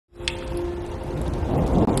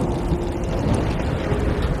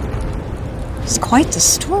quite the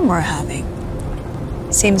storm we're having.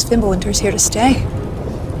 Seems Fimbulwinter's here to stay.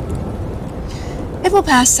 It will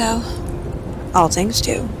pass, though. All things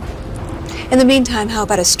do. In the meantime, how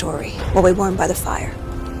about a story while we warm by the fire?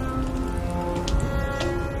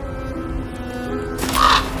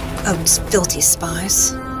 Odin's filthy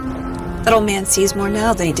spies. That old man sees more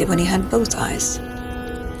now than he did when he had both eyes.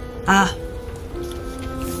 Ah,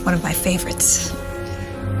 one of my favorites.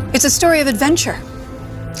 It's a story of adventure.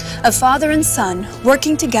 A father and son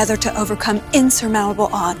working together to overcome insurmountable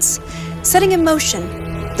odds, setting in motion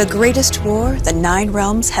the greatest war the 9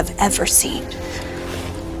 realms have ever seen.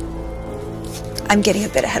 I'm getting a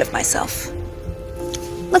bit ahead of myself.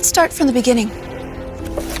 Let's start from the beginning.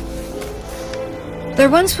 There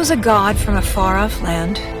once was a god from a far-off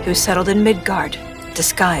land who settled in Midgard,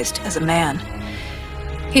 disguised as a man.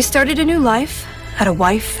 He started a new life, had a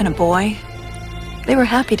wife and a boy. They were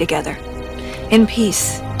happy together. In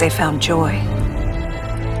peace, they found joy.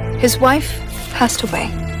 His wife passed away.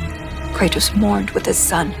 Kratos mourned with his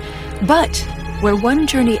son. But where one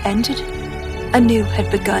journey ended, a new had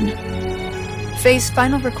begun. Faye's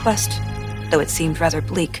final request, though it seemed rather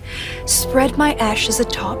bleak, spread my ashes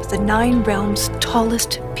atop the 9 realms'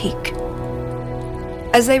 tallest peak.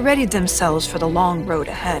 As they readied themselves for the long road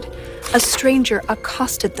ahead, a stranger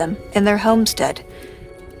accosted them in their homestead.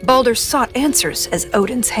 Baldur sought answers as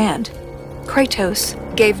Odin's hand. Kratos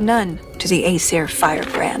gave none to the Aesir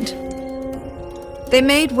firebrand. They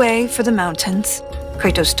made way for the mountains.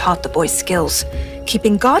 Kratos taught the boy skills,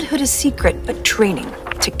 keeping godhood a secret but training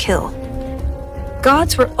to kill.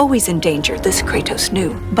 Gods were always in danger, this Kratos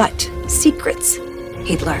knew, but secrets,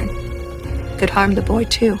 he'd learn, could harm the boy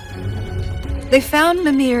too. They found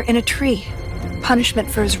Mimir in a tree, punishment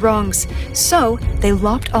for his wrongs, so they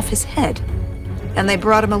lopped off his head, and they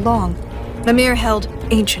brought him along. Mimir held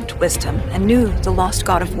ancient wisdom and knew the lost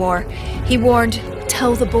god of war. He warned,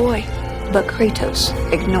 tell the boy, but Kratos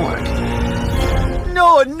ignored.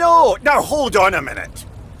 No, now hold on a minute.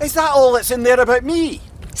 Is that all that's in there about me?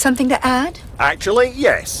 Something to add? Actually,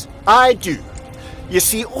 yes, I do. You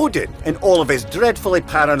see, Odin, in all of his dreadfully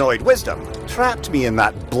paranoid wisdom, trapped me in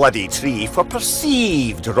that bloody tree for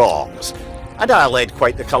perceived wrongs, and I led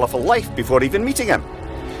quite the colourful life before even meeting him.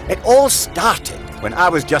 It all started when I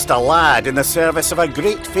was just a lad in the service of a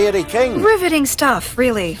great fairy king. Riveting stuff,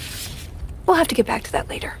 really. We'll have to get back to that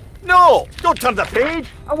later. No, don't turn the page.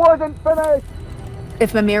 I wasn't finished.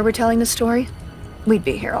 If Mimir were telling the story, we'd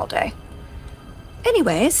be here all day.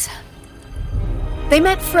 Anyways, they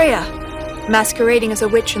met Freya, masquerading as a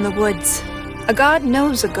witch in the woods. A god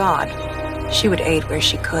knows a god. She would aid where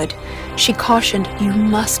she could. She cautioned, you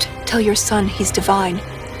must tell your son he's divine.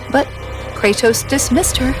 But Kratos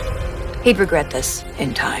dismissed her. He'd regret this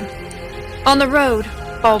in time. On the road,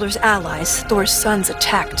 Baldur's allies, Thor's sons,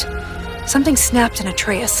 attacked. Something snapped in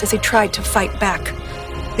Atreus as he tried to fight back.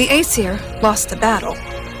 The Aesir lost the battle,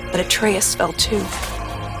 but Atreus fell too.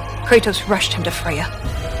 Kratos rushed him to Freya.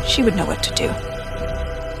 She would know what to do.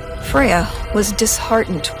 Freya was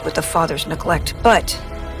disheartened with the father's neglect, but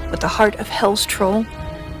with the heart of Hell's troll,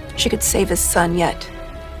 she could save his son yet.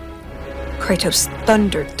 Kratos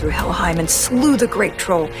thundered through Helheim and slew the great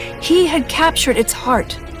troll. He had captured its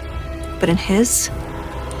heart, but in his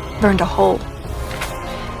burned a hole.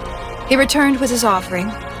 He returned with his offering.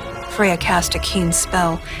 Freya cast a keen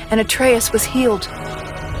spell, and Atreus was healed,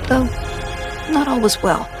 though not all was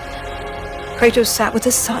well. Kratos sat with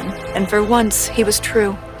his son, and for once he was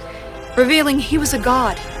true, revealing he was a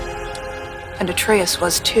god, and Atreus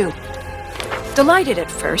was too. Delighted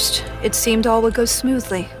at first, it seemed all would go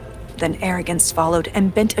smoothly. Then arrogance followed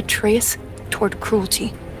and bent Atreus toward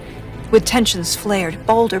cruelty. With tensions flared,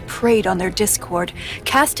 Baldur preyed on their discord,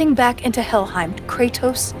 casting back into Helheim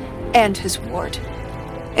Kratos and his ward.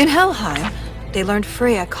 In Helheim, they learned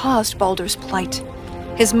Freya caused Baldur's plight.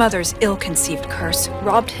 His mother's ill-conceived curse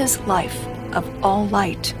robbed his life of all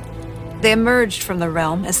light. They emerged from the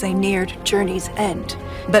realm as they neared journey's end,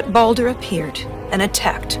 but Baldur appeared and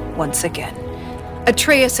attacked once again.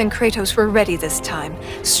 Atreus and Kratos were ready this time,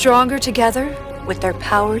 stronger together with their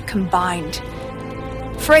power combined.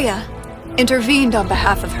 Freya intervened on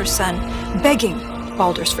behalf of her son, begging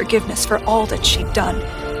Baldur's forgiveness for all that she'd done.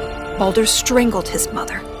 Baldur strangled his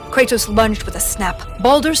mother. Kratos lunged with a snap.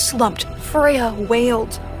 Baldur slumped. Freya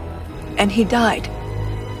wailed. And he died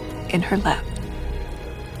in her lap.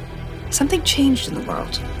 Something changed in the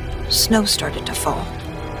world. Snow started to fall.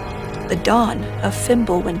 The dawn of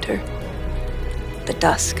Fimbulwinter. The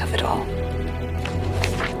dusk of it all.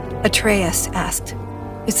 Atreus asked,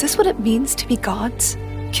 is this what it means to be gods?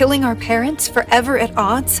 Killing our parents forever at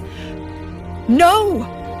odds? No!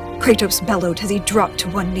 Kratos bellowed as he dropped to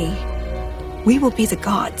one knee. we will be the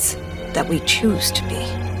gods that we choose to be.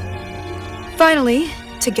 Finally,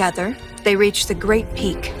 together, they reached the Great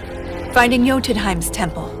Peak, finding Jotunheim's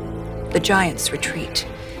temple, the giants' retreat.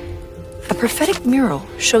 A prophetic mural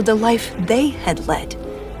showed the life they had led.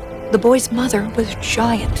 The boy's mother was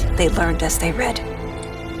giant, they learned as they read.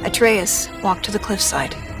 Atreus walked to the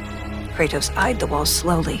cliffside. Kratos eyed the wall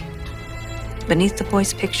slowly. Beneath the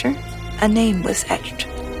boy's picture, a name was etched.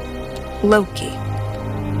 Loki.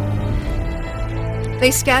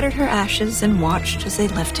 They scattered her ashes and watched as they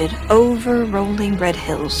lifted. Over rolling red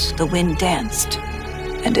hills, the wind danced,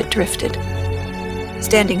 and it drifted.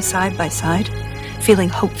 Standing side by side, feeling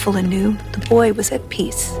hopeful and new, the boy was at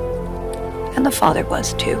peace. And the father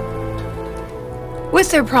was too. With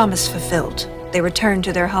their promise fulfilled, they returned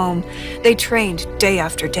to their home. They trained day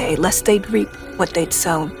after day, lest they'd reap what they'd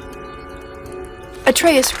sown.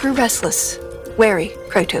 Atreus grew restless. Wary,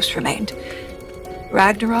 Kratos remained.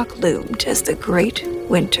 Ragnarok loomed as the great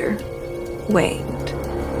winter waned.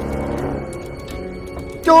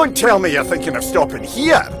 Don't tell me you're thinking of stopping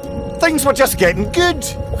here. Things were just getting good.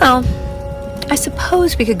 Well, I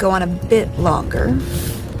suppose we could go on a bit longer.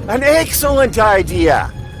 An excellent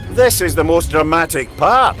idea. This is the most dramatic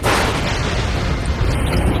part.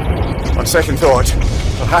 On second thought,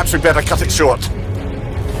 perhaps we'd better cut it short.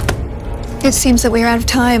 It seems that we're out of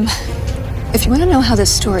time. If you want to know how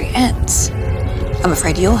this story ends, I'm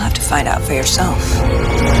afraid you'll have to find out for yourself.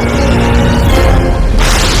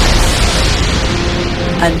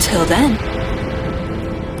 Until then.